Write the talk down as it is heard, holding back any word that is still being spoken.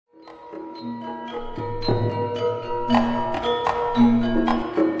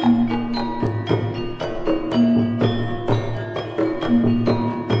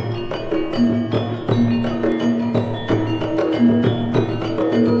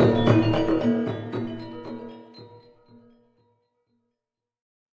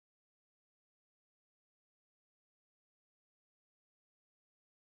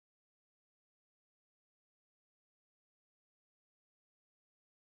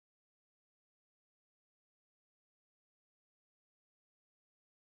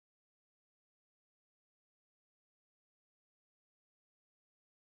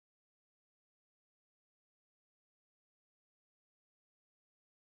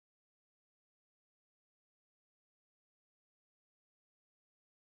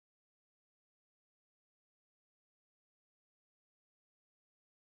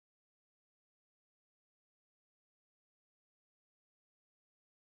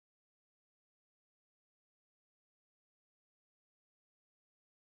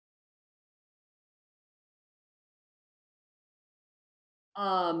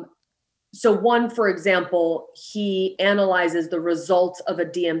Um, so one, for example, he analyzes the results of of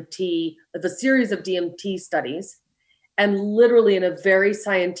a series of DMT studies, and literally in a very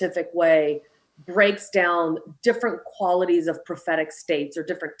scientific way breaks down different qualities of prophetic states or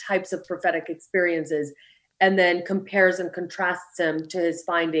different types of prophetic experiences, and then compares and contrasts them to his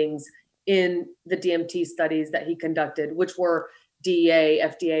findings in the DMT studies that he conducted, which were DEA,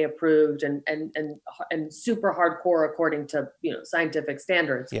 FDA approved, and super hardcore according to scientific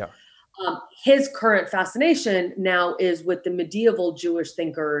standards. Yeah. His current fascination now is with the medieval Jewish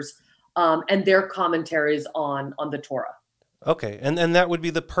thinkers and their commentaries on the Torah. Okay, and that would be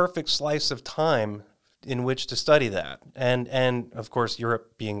the perfect slice of time in which to study that, and of course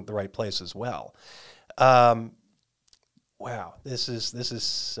Europe being the right place as well. Wow, this is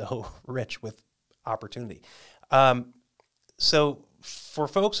so rich with opportunity. So for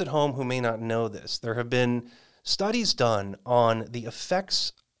folks at home who may not know this, there have been studies done on the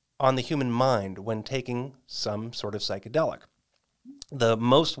effects on the human mind when taking some sort of psychedelic. The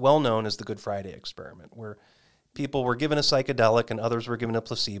most well-known is the Good Friday experiment, where people were given a psychedelic and others were given a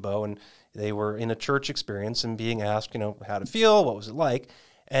placebo, and they were in a church experience and being asked, how to feel, what was it like?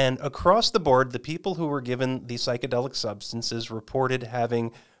 And across the board, the people who were given the psychedelic substances reported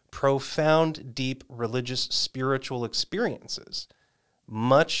having profound, deep religious, spiritual experiences,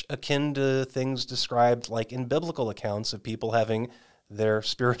 much akin to things described like in biblical accounts of people having their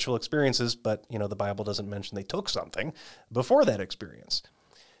spiritual experiences, but, the Bible doesn't mention they took something before that experience.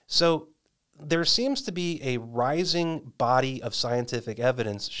 So there seems to be a rising body of scientific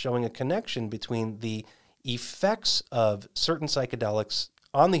evidence showing a connection between the effects of certain psychedelics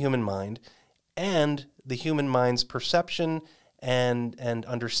on the human mind and the human mind's perception and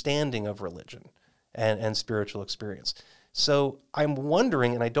understanding of religion and spiritual experience. So I'm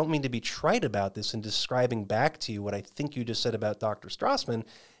wondering, and I don't mean to be trite about this in describing back to you what I think you just said about Dr. Strassman,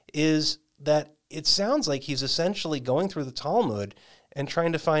 is that it sounds like he's essentially going through the Talmud and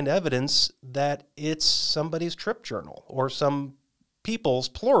trying to find evidence that it's somebody's trip journal or some people's,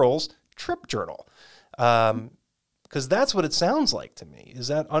 plural's, trip journal. Because that's what it sounds like to me. Is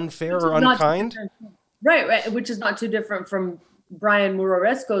that unfair or unkind? Right, which is not too different from Brian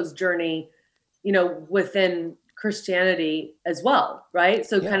Muraresco's journey, within Christianity as well, right?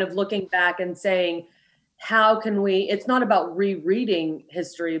 So kind of looking back and saying, how can we, it's not about rereading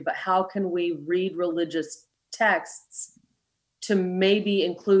history, but how can we read religious texts to maybe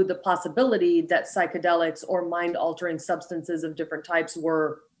include the possibility that psychedelics or mind-altering substances of different types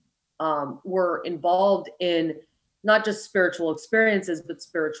were involved in not just spiritual experiences, but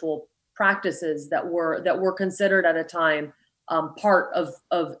spiritual practices that were considered at a time part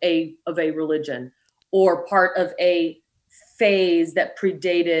of a religion, or part of a phase that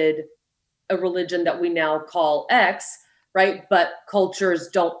predated a religion that we now call X, right? But cultures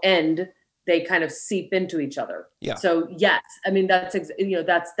don't end; they kind of seep into each other. Yeah. So yes, I mean that's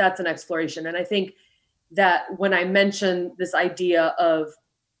an exploration, and I think that when I mention this idea of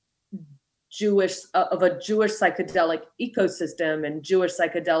a Jewish psychedelic ecosystem and Jewish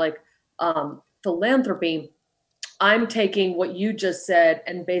psychedelic philanthropy, I'm taking what you just said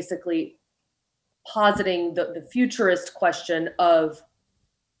and basically positing the futurist question of,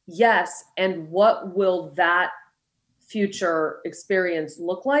 yes, and what will that future experience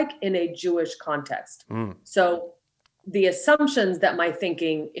look like in a Jewish context? So the assumptions that my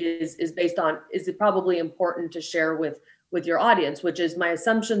thinking is based on is probably important to share with your audience, which is my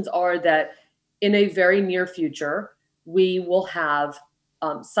assumptions are that in a very near future, we will have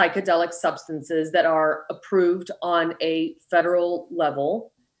psychedelic substances that are approved on a federal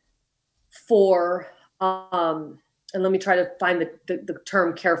level for, and let me try to find the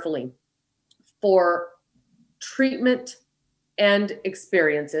term carefully, for treatment and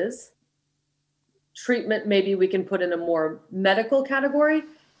experiences. Treatment, maybe we can put in a more medical category,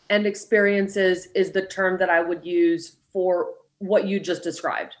 and experiences is the term that I would use for what you just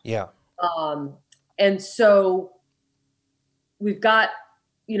described. Yeah. And so we've got,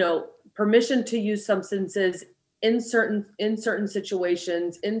 permission to use substances in certain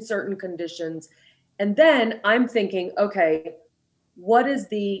situations, in certain conditions. And then I'm thinking, okay, what is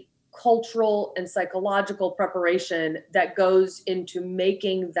the cultural and psychological preparation that goes into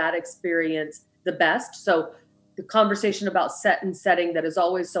making that experience the best? So the conversation about set and setting that is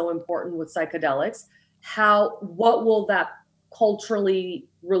always so important with psychedelics, what will that culturally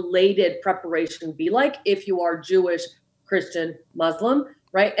related preparation be like if you are Jewish, Christian, Muslim,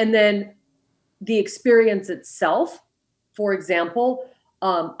 right? And then the experience itself, for example,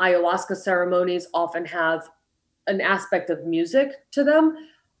 ayahuasca ceremonies often have an aspect of music to them.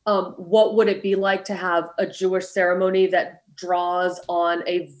 What would it be like to have a Jewish ceremony that draws on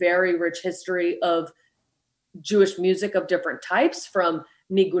a very rich history of Jewish music of different types, from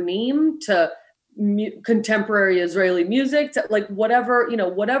nigunim to contemporary Israeli music, to like whatever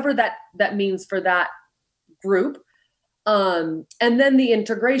that means for that group. And then the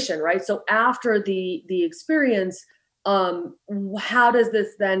integration, right? So after the experience, how does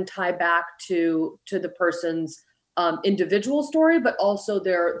this then tie back to the person's individual story, but also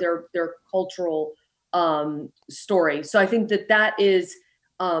their cultural story? So I think that is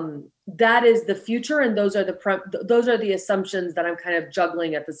the future, and those are the assumptions that I'm kind of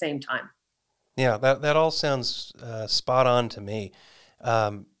juggling at the same time. Yeah, that all sounds spot on to me.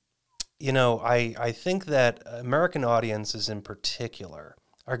 I think that American audiences in particular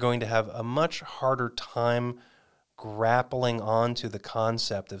are going to have a much harder time grappling onto the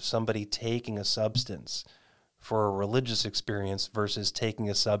concept of somebody taking a substance for a religious experience versus taking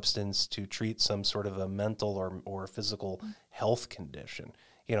a substance to treat some sort of a mental or physical health condition.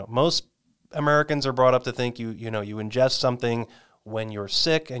 Most Americans are brought up to think you ingest something when you're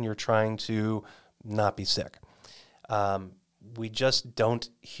sick and you're trying to not be sick. We just don't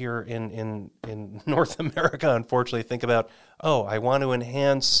here in North America, unfortunately, think about, I want to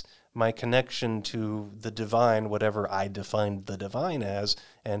enhance my connection to the divine, whatever I defined the divine as,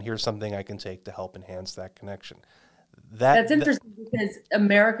 and here's something I can take to help enhance that connection. That's interesting because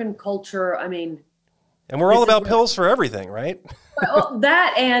American culture, and we're all about pills for everything, right? Well,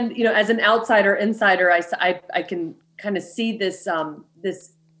 that, and as an outsider, insider, I can kind of see this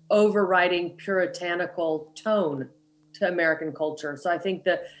this overriding puritanical tone to American culture. So I think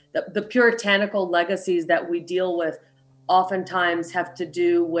the puritanical legacies that we deal with oftentimes have to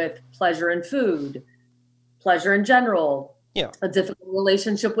do with pleasure in food, pleasure in general, a difficult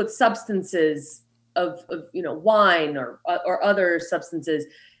relationship with substances of wine or other substances.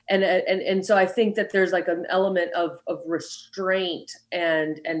 And so I think that there's like an element of restraint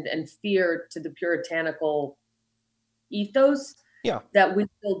and fear to the puritanical ethos that we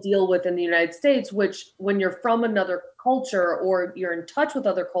still deal with in the United States, which when you're from another culture or you're in touch with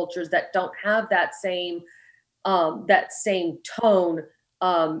other cultures that don't have that same tone,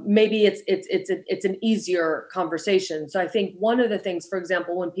 maybe it's an easier conversation. So I think one of the things, for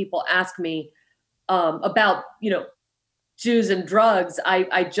example, when people ask me about, Jews and drugs,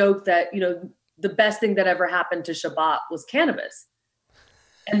 I joke that, the best thing that ever happened to Shabbat was cannabis.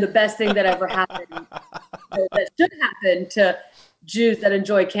 And the best thing that ever happened that should happen to Jews that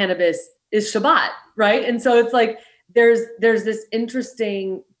enjoy cannabis is Shabbat, right? And so it's like there's this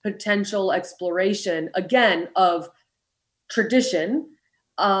interesting potential exploration, again, of tradition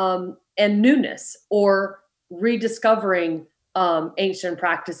and newness, or rediscovering ancient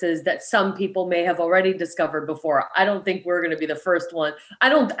practices that some people may have already discovered before. I don't think we're going to be the first one. I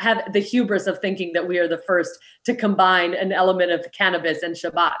don't have the hubris of thinking that we are the first to combine an element of cannabis and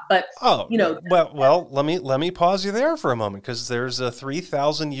Shabbat. But well, let me pause you there for a moment, because there's a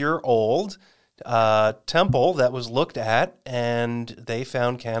 3,000-year-old temple that was looked at, and they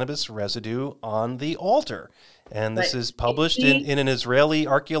found cannabis residue on the altar. And this is published in an Israeli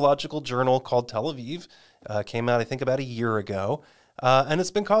archaeological journal called Tel Aviv. Came out, I think, about a year ago. And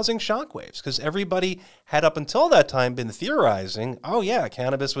it's been causing shockwaves because everybody had up until that time been theorizing,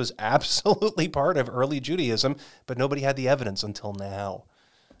 cannabis was absolutely part of early Judaism, but nobody had the evidence until now.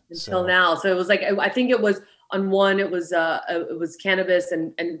 Now. So it was like, I think it was on one, it was cannabis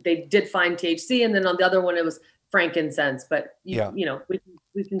and they did find THC. And then on the other one, it was frankincense. But,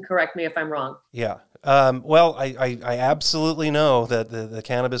 we can correct me if I'm wrong. Yeah. Well, I absolutely know that the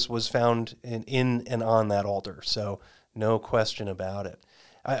cannabis was found in and on that altar, so no question about it.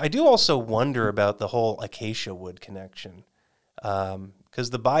 I do also wonder about the whole acacia wood connection, because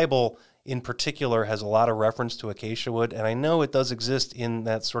the Bible in particular has a lot of reference to acacia wood, and I know it does exist in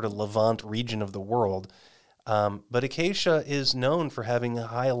that sort of Levant region of the world. But acacia is known for having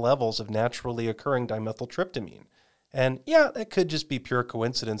high levels of naturally occurring dimethyltryptamine. And yeah, that could just be pure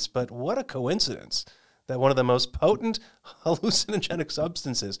coincidence, but what a coincidence that one of the most potent hallucinogenic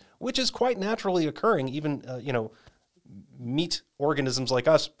substances, which is quite naturally occurring, even, meat organisms like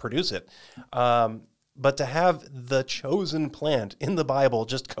us produce it. But to have the chosen plant in the Bible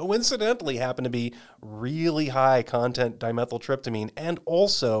just coincidentally happen to be really high content dimethyltryptamine and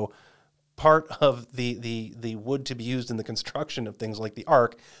also part of the wood to be used in the construction of things like the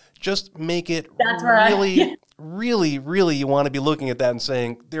ark, just make it really, you want to be looking at that and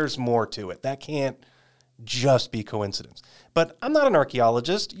saying, there's more to it. That can't just be coincidence. But I'm not an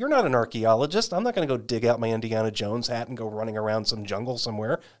archaeologist. You're not an archaeologist. I'm not going to go dig out my Indiana Jones hat and go running around some jungle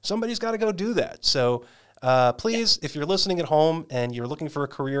somewhere. Somebody's got to go do that. So please, if you're listening at home and you're looking for a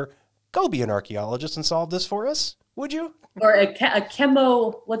career, go be an archaeologist and solve this for us. Would you? Or a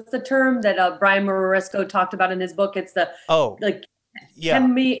chemo, what's the term that Brian Muraresco talked about in his book? It's the,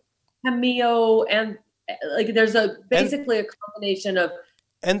 chemio, and like there's basically a combination of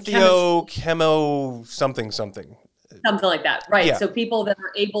chemo, something like that. Right. Yeah. So people that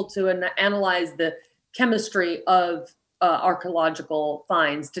are able to analyze the chemistry of archaeological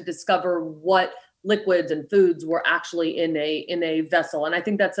finds to discover what liquids and foods were actually in a vessel. And I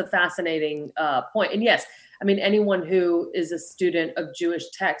think that's a fascinating point. And yes, I mean, anyone who is a student of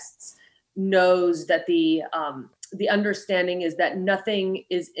Jewish texts knows that the understanding is that nothing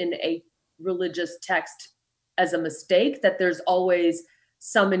is in a religious text as a mistake, that there's always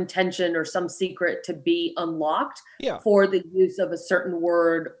some intention or some secret to be unlocked for the use of a certain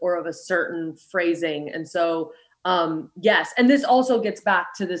word or of a certain phrasing. And so, yes. And this also gets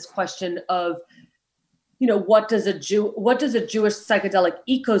back to this question of, what does a Jewish psychedelic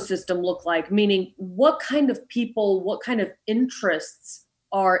ecosystem look like? Meaning, what kind of people, what kind of interests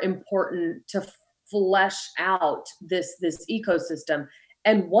are important to flesh out this ecosystem?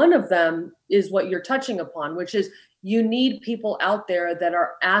 And one of them is what you're touching upon, which is you need people out there that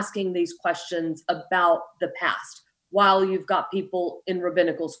are asking these questions about the past, while you've got people in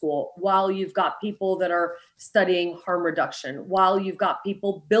rabbinical school, while you've got people that are studying harm reduction, while you've got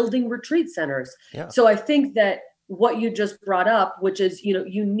people building retreat centers. Yeah. So I think that what you just brought up, which is,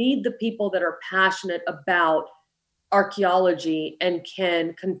 you need the people that are passionate about archaeology and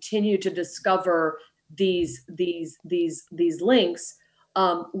can continue to discover these links,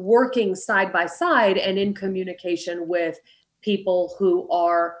 working side by side and in communication with people who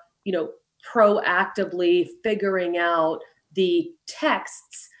are, proactively figuring out the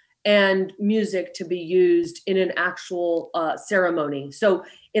texts and music to be used in an actual ceremony. So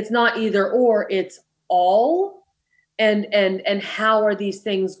it's not either or, it's all. And how are these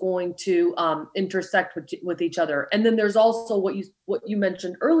things going to intersect with each other? And then there's also what you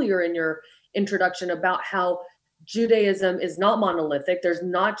mentioned earlier in your introduction about how Judaism is not monolithic. There's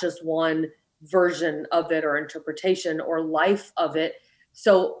not just one version of it or interpretation or life of it.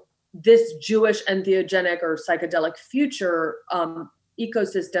 So this Jewish entheogenic or psychedelic future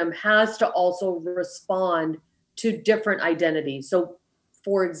ecosystem has to also respond to different identities. So,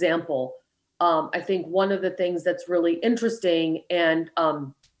 for example, I think one of the things that's really interesting, and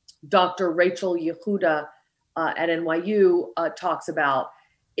Dr. Rachel Yehuda at NYU talks about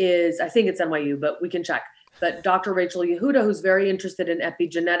is, I think it's NYU, but we can check. But Dr. Rachel Yehuda, who's very interested in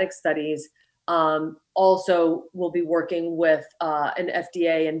epigenetic studies, also will be working with an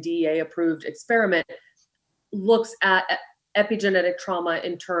FDA and DEA approved experiment, looks at epigenetic trauma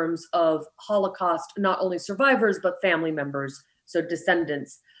in terms of Holocaust, not only survivors, but family members, so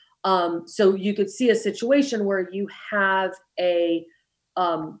descendants. So you could see a situation where you have a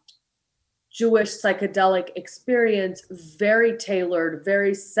Jewish psychedelic experience, very tailored,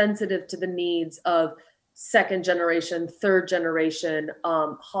 very sensitive to the needs of second generation, third generation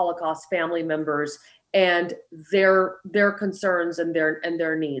Holocaust family members and their concerns and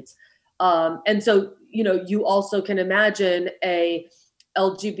their needs. And so, you also can imagine a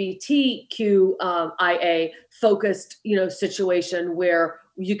LGBTQIA focused, situation where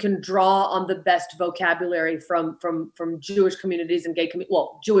you can draw on the best vocabulary from Jewish communities and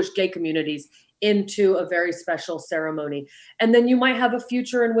Jewish gay communities into a very special ceremony. And then you might have a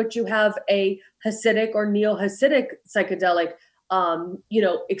future in which you have a Hasidic or neo-Hasidic psychedelic,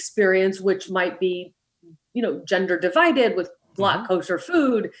 experience, which might be, gender divided with Black kosher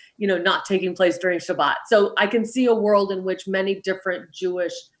food, not taking place during Shabbat. So I can see a world in which many different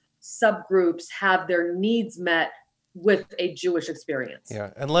Jewish subgroups have their needs met with a Jewish experience.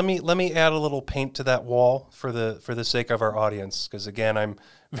 Yeah, and let me add a little paint to that wall for the sake of our audience, because again, I'm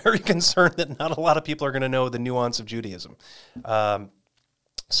very concerned that not a lot of people are going to know the nuance of Judaism.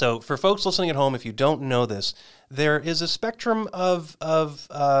 So for folks listening at home, if you don't know this, there is a spectrum of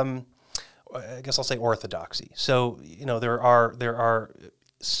I guess I'll say orthodoxy. So there are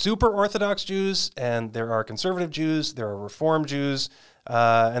super Orthodox Jews, and there are conservative Jews, there are Reform Jews,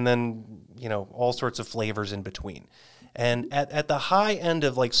 and then all sorts of flavors in between. And at the high end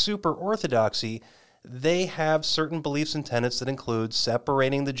of like super Orthodoxy, they have certain beliefs and tenets that include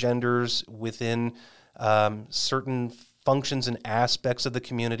separating the genders within certain functions and aspects of the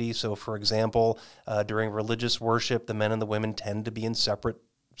community. So, for example, during religious worship, the men and the women tend to be in separate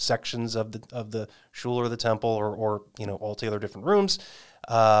sections of the shul or the temple, or altogether different rooms.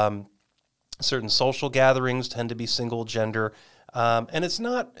 Certain social gatherings tend to be single gender. And it's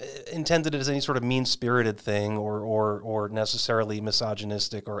not intended as any sort of mean-spirited thing or necessarily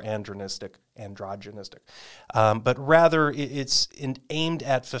misogynistic or androgynistic, but rather it's aimed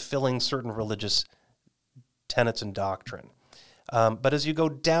at fulfilling certain religious tenets and doctrine. But as you go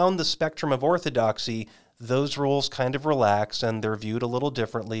down the spectrum of orthodoxy, those rules kind of relax, and they're viewed a little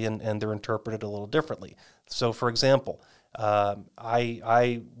differently, and they're interpreted a little differently. So, for example,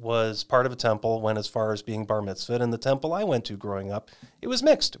 I was part of a temple, went as far as being bar mitzvahed, and the temple I went to growing up, it was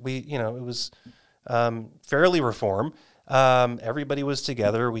mixed. It was fairly Reform. Everybody was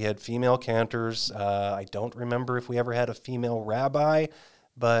together. We had female cantors. I don't remember if we ever had a female rabbi,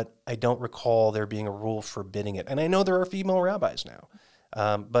 but I don't recall there being a rule forbidding it. And I know there are female rabbis now.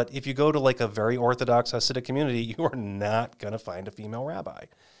 But if you go to like a very Orthodox Hasidic community, you are not going to find a female rabbi.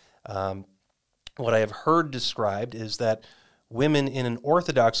 What I have heard described is that women in an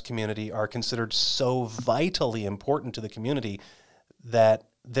Orthodox community are considered so vitally important to the community that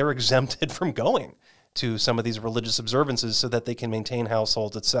they're exempted from going to some of these religious observances so that they can maintain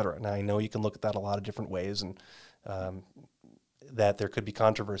households, etc. Now, I know you can look at that a lot of different ways, and that there could be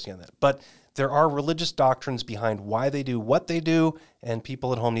controversy on that. But there are religious doctrines behind why they do what they do, and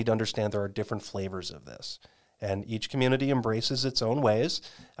people at home need to understand there are different flavors of this. And each community embraces its own ways,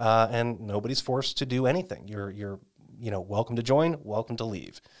 and nobody's forced to do anything. You're welcome to join, welcome to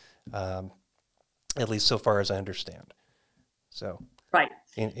leave, at least so far as I understand. So right,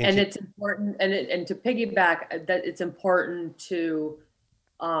 and it's important, and to piggyback that, it's important to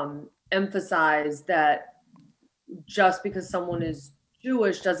emphasize that just because someone is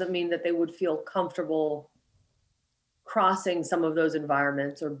Jewish doesn't mean that they would feel comfortable crossing some of those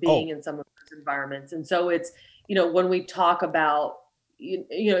environments or being in some of those environments. And so it's, when we talk about,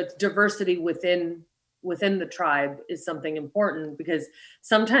 it's diversity within the tribe is something important, because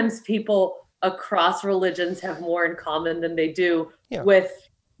sometimes people across religions have more in common than they do with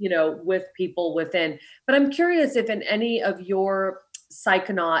people within. But I'm curious if in any of your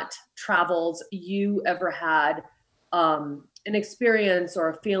psychonaut travels, you ever had an experience or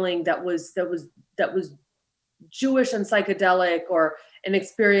a feeling that was Jewish and psychedelic, or an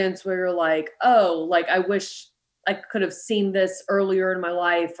experience where you're like, oh, like I wish I could have seen this earlier in my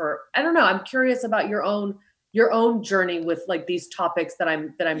life, or I don't know. I'm curious about your own journey with like these topics that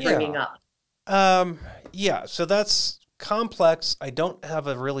I'm bringing up. So that's complex. I don't have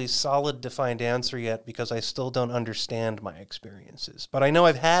a really solid defined answer yet, because I still don't understand my experiences, but I know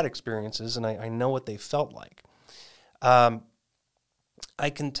I've had experiences, and I know what they felt like. I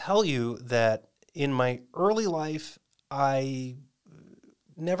can tell you that in my early life, I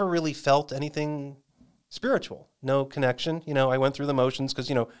never really felt anything spiritual, no connection. I went through the motions because,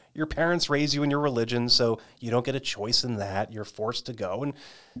 your parents raise you in your religion, so you don't get a choice in that. You're forced to go. And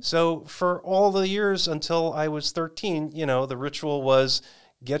so for all the years until I was 13, the ritual was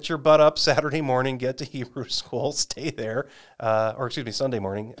get your butt up Saturday morning, get to Hebrew school, stay there, Sunday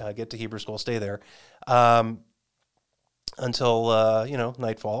morning, get to Hebrew school, stay there. Until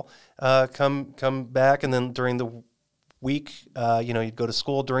nightfall, come back, and then during the week, you'd go to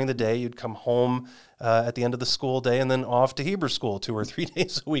school during the day, you'd come home at the end of the school day, and then off to Hebrew school 2 or 3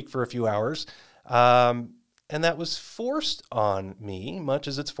 days a week for a few hours. And that was forced on me, much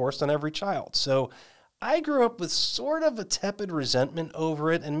as it's forced on every child. So I grew up with sort of a tepid resentment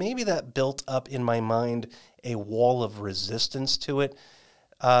over it, and maybe that built up in my mind a wall of resistance to it.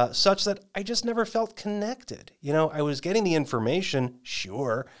 Such that I just never felt connected. I was getting the information,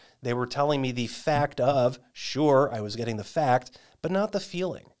 sure. They were telling me the fact of, sure, I was getting the fact, but not the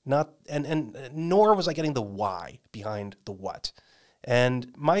feeling. Nor was I getting the why behind the what.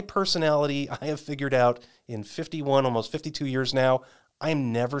 And my personality, I have figured out in 51, almost 52 years now,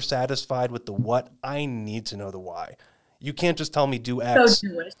 I'm never satisfied with the what. I need to know the why. You can't just tell me do X. So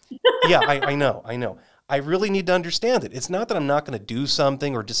Jewish. Yeah, I know. I really need to understand it. It's not that I'm not going to do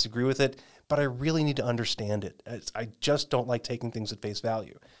something or disagree with it, but I really need to understand it. I just don't like taking things at face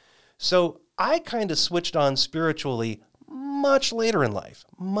value. So I kind of switched on spiritually much later in life.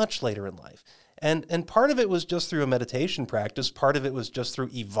 And part of it was just through a meditation practice. Part of it was just through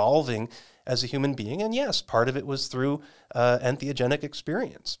evolving as a human being. And yes, part of it was through entheogenic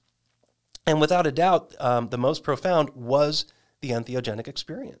experience. And without a doubt, the most profound was the entheogenic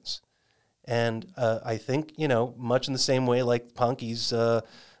experience. And I think, much in the same way like Punky's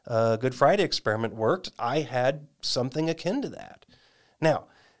Good Friday experiment worked, I had something akin to that. Now,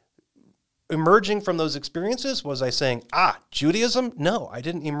 emerging from those experiences, was I saying, Judaism? No, I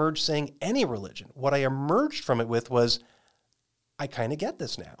didn't emerge saying any religion. What I emerged from it with was, I kind of get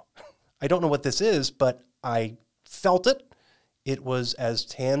this now. I don't know what this is, but I felt it. It was as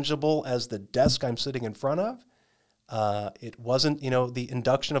tangible as the desk I'm sitting in front of. It wasn't, the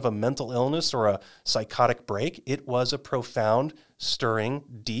induction of a mental illness or a psychotic break. It was a profound, stirring,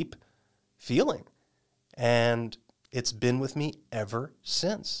 deep feeling. And it's been with me ever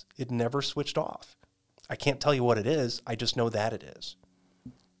since. It never switched off. I can't tell you what it is. I just know that it is.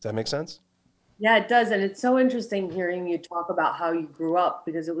 Does that make sense? Yeah, it does. And it's so interesting hearing you talk about how you grew up,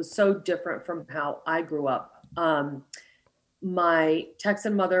 because it was so different from how I grew up. My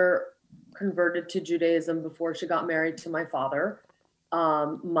Texan mother converted to Judaism before she got married to my father.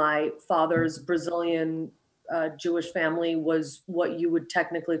 My father's Brazilian Jewish family was what you would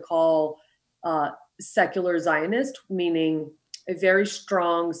technically call secular Zionist, meaning a very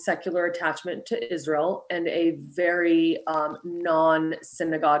strong secular attachment to Israel and a very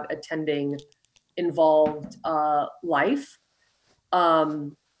non-synagogue attending involved life.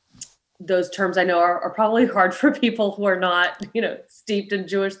 Those terms I know are probably hard for people who are not, steeped in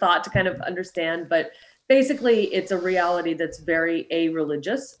Jewish thought to kind of understand, but basically it's a reality that's very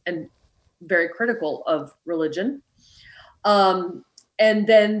a-religious and very critical of religion. And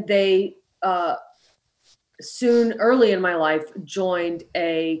then they early in my life, joined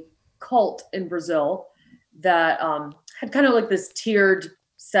a cult in Brazil that had kind of like this tiered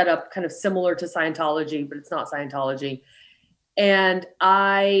setup, kind of similar to Scientology, but it's not Scientology. And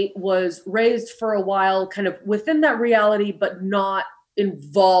I was raised for a while kind of within that reality, but not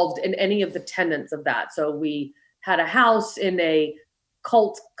involved in any of the tenets of that. So we had a house in a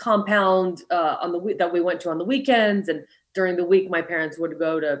cult compound that we went to on the weekends. And during the week, my parents would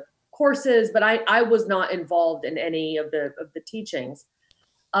go to courses, but I was not involved in any of the teachings.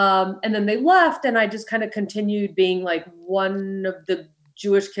 And then they left, and I just kind of continued being like one of the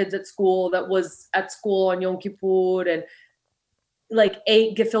Jewish kids at school that was at school on Yom Kippur and like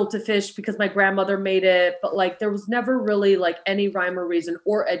ate gefilte fish because my grandmother made it. But like there was never really like any rhyme or reason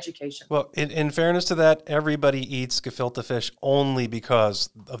or education. Well, in fairness to that, everybody eats gefilte fish only because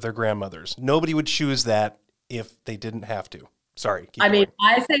of their grandmothers. Nobody would choose that if they didn't have to. Sorry. I mean,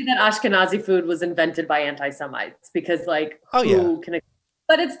 I say that Ashkenazi food was invented by anti-Semites because but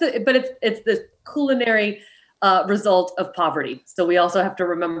it's the culinary result of poverty. So we also have to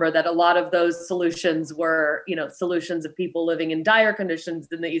remember that a lot of those solutions were, solutions of people living in dire conditions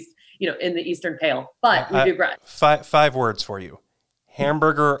in the East, in the Eastern Pale. But we digress. Five words for you: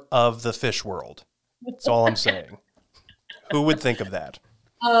 hamburger of the fish world. That's all I'm saying. Who would think of that?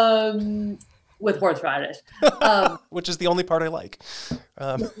 With horseradish, which is the only part I like.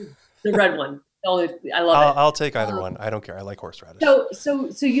 The red one. I love it. I'll take either one. I don't care. I like horseradish. So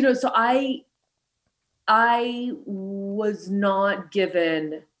I was not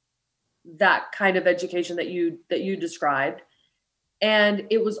given that kind of education that you described, and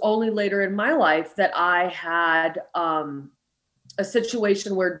it was only later in my life that I had a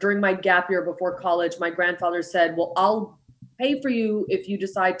situation where during my gap year before college, my grandfather said, "Well, I'll pay for you if you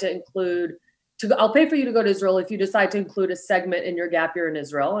decide to include." I'll pay for you to go to Israel if you decide to include a segment in your gap year in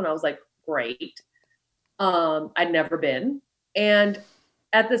Israel. And I was like, great. I'd never been. And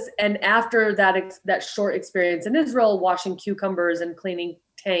after that short experience in Israel, washing cucumbers and cleaning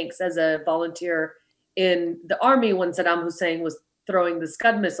tanks as a volunteer in the army when Saddam Hussein was throwing the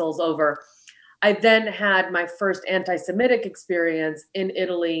Scud missiles over, I then had my first anti-Semitic experience in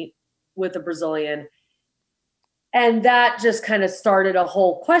Italy with a Brazilian. And that just kind of started a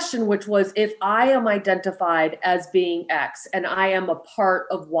whole question, which was, if I am identified as being X and I am a part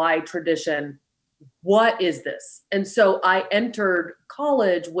of Y tradition, what is this? And so I entered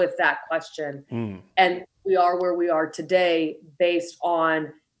college with that question. And we are where we are today based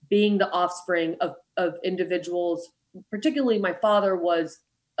on being the offspring of individuals. Particularly my father was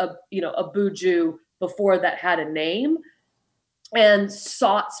a Buju before that had a name, and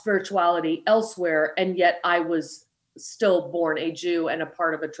sought spirituality elsewhere. And yet I was still born a Jew and a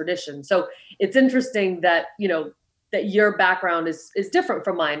part of a tradition. So it's interesting that, that your background is different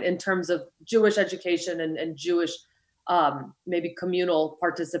from mine in terms of Jewish education and Jewish maybe communal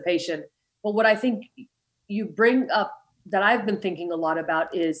participation. But what I think you bring up that I've been thinking a lot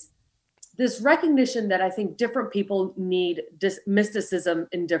about is this recognition that I think different people need mysticism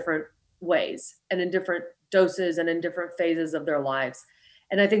in different ways and in different doses and in different phases of their lives.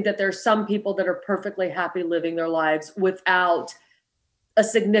 And I think that there's some people that are perfectly happy living their lives without a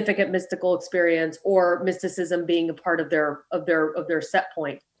significant mystical experience or mysticism being a part of their set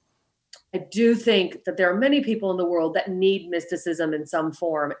point. I do think that there are many people in the world that need mysticism in some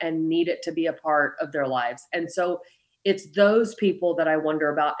form and need it to be a part of their lives. And so it's those people that I wonder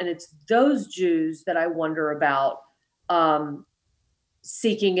about, and it's those Jews that I wonder about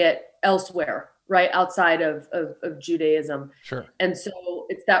seeking it elsewhere, right outside of Judaism. Sure. And so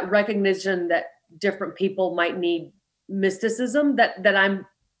it's that recognition that different people might need mysticism that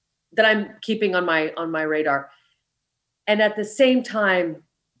I'm keeping on my radar, and at the same time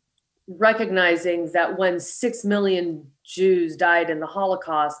recognizing that when 6 million Jews died in the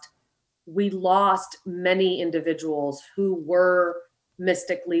Holocaust, we lost many individuals who were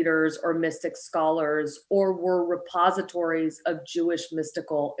mystic leaders or mystic scholars or were repositories of Jewish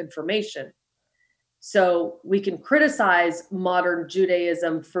mystical information. So we can criticize modern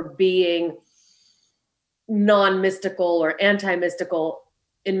Judaism for being non-mystical or anti-mystical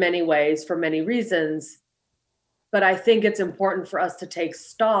in many ways for many reasons. But I think it's important for us to take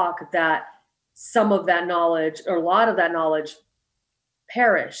stock that some of that knowledge or a lot of that knowledge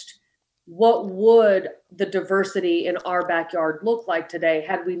perished. What would the diversity in our backyard look like today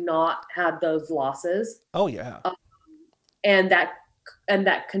had we not had those losses? Oh, yeah. And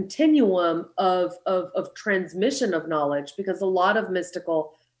that continuum of transmission of knowledge, because a lot of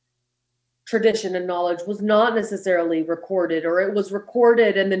mystical tradition and knowledge was not necessarily recorded, or it was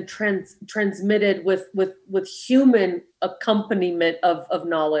recorded and then transmitted with human accompaniment of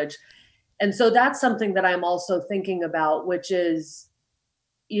knowledge. And so that's something that I'm also thinking about, which is,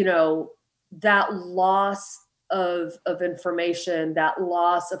 that loss of information, that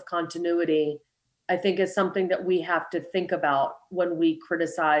loss of continuity, I think is something that we have to think about when we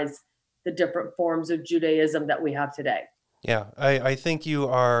criticize the different forms of Judaism that we have today. Yeah, I think you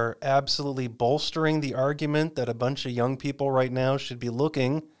are absolutely bolstering the argument that a bunch of young people right now should be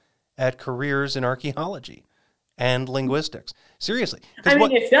looking at careers in archaeology and linguistics. Seriously.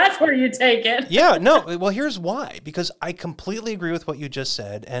 If that's where you take it. Yeah, no, well, here's why. Because I completely agree with what you just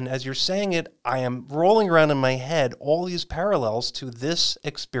said. And as you're saying it, I am rolling around in my head all these parallels to this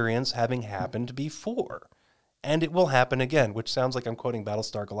experience having happened before. And it will happen again, which sounds like I'm quoting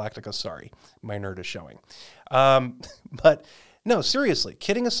Battlestar Galactica. Sorry, my nerd is showing. But no, seriously,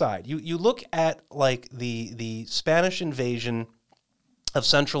 kidding aside, you look at like the Spanish invasion of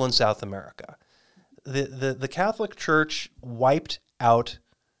Central and South America. The Catholic Church wiped out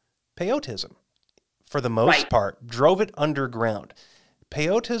peyotism for the most part, drove it underground.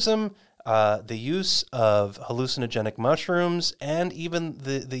 Peyotism, the use of hallucinogenic mushrooms, and even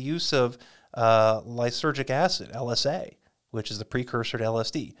the use of lysergic acid, LSA, which is the precursor to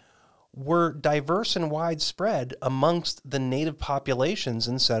LSD, were diverse and widespread amongst the native populations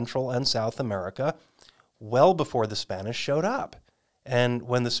in Central and South America well before the Spanish showed up. And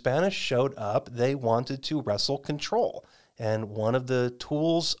when the Spanish showed up, they wanted to wrestle control. And one of the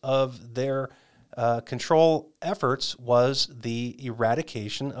tools of their control efforts was the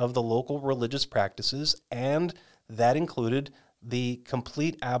eradication of the local religious practices, and that included the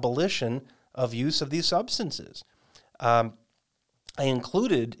complete abolition of use of these substances. I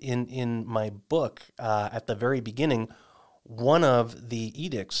included in my book at the very beginning one of the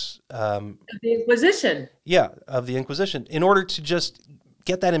edicts. The Inquisition. Yeah, of the Inquisition, in order to just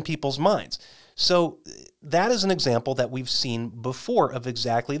get that in people's minds. So that is an example that we've seen before of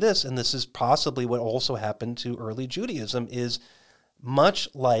exactly this, and this is possibly what also happened to early Judaism, is much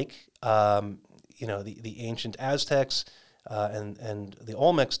like the ancient Aztecs and the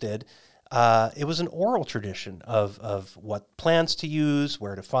Olmecs did. It was an oral tradition of what plants to use,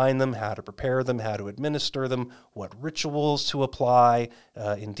 where to find them, how to prepare them, how to administer them, what rituals to apply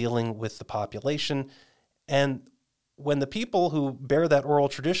in dealing with the population. And when the people who bear that oral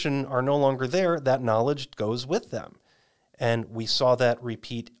tradition are no longer there, that knowledge goes with them. And we saw that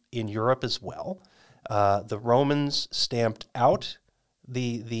repeat in Europe as well. The Romans stamped out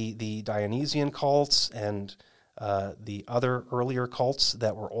the Dionysian cults and the other earlier cults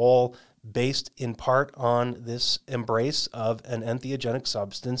that were all based in part on this embrace of an entheogenic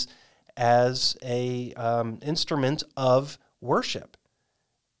substance as a instrument of worship.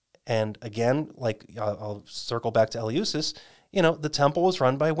 And again, like I'll circle back to Eleusis, the temple was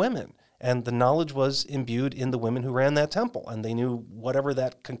run by women. And the knowledge was imbued in the women who ran that temple. And they knew whatever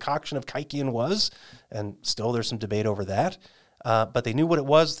that concoction of kykeon was, and still there's some debate over that. But they knew what it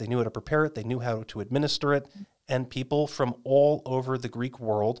was, they knew how to prepare it, they knew how to administer it. And people from all over the Greek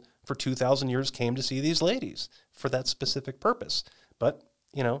world for 2,000 years came to see these ladies for that specific purpose. But,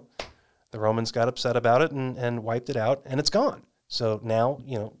 the Romans got upset about it and wiped it out, and it's gone. So now,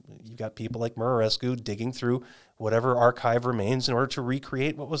 you've got people like Murarescu digging through whatever archive remains in order to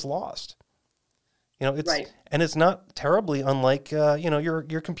recreate what was lost. It's right. And it's not terribly unlike,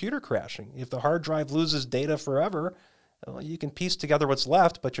 your computer crashing. If the hard drive loses data forever, well, you can piece together what's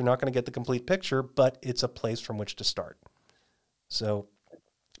left, but you're not going to get the complete picture, but it's a place from which to start. So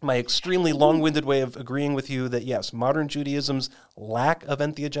my extremely long-winded way of agreeing with you that, yes, modern Judaism's lack of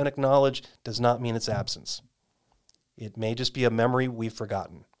entheogenic knowledge does not mean its absence. It may just be a memory we've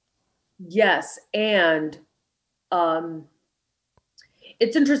forgotten. Yes, and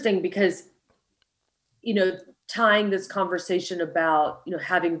it's interesting because, tying this conversation about,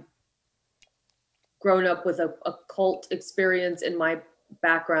 having grown up with a cult experience in my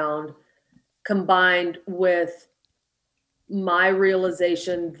background, combined with my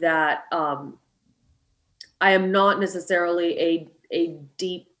realization that I am not necessarily a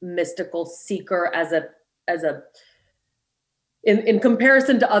deep mystical seeker in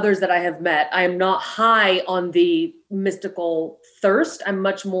comparison to others that I have met. I am not high on the mystical thirst. I'm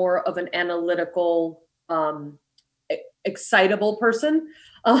much more of an analytical, excitable person.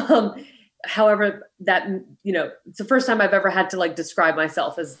 However, that, it's the first time I've ever had to describe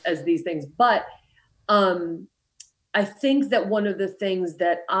myself as these things. But I think that one of the things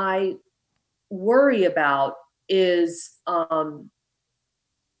that I worry about is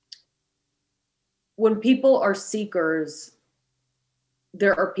when people are seekers,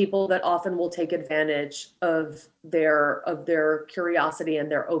 there are people that often will take advantage of their curiosity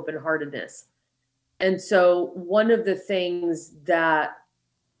and their open-heartedness. And so one of the things that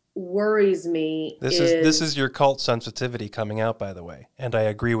worries me this is your cult sensitivity coming out, by the way, and I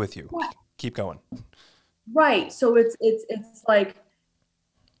agree with you. Yeah. Keep going. Right. So it's like,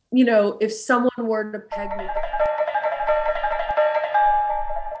 if someone were to peg me.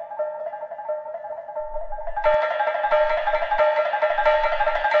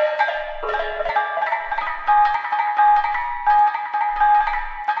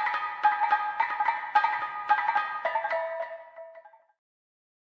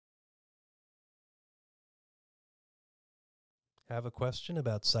 Have a question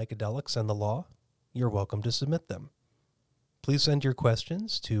about psychedelics and the law? You're welcome to submit them. Please send your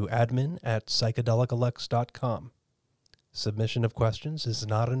questions to admin@psychedelicalex.com. Submission of questions is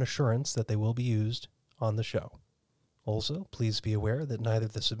not an assurance that they will be used on the show. Also, please be aware that neither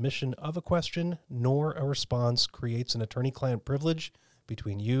the submission of a question nor a response creates an attorney-client privilege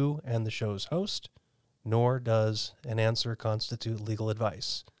between you and the show's host, nor does an answer constitute legal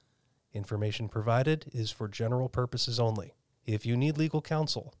advice. Information provided is for general purposes only. If you need legal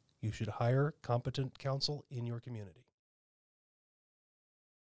counsel, you should hire competent counsel in your community.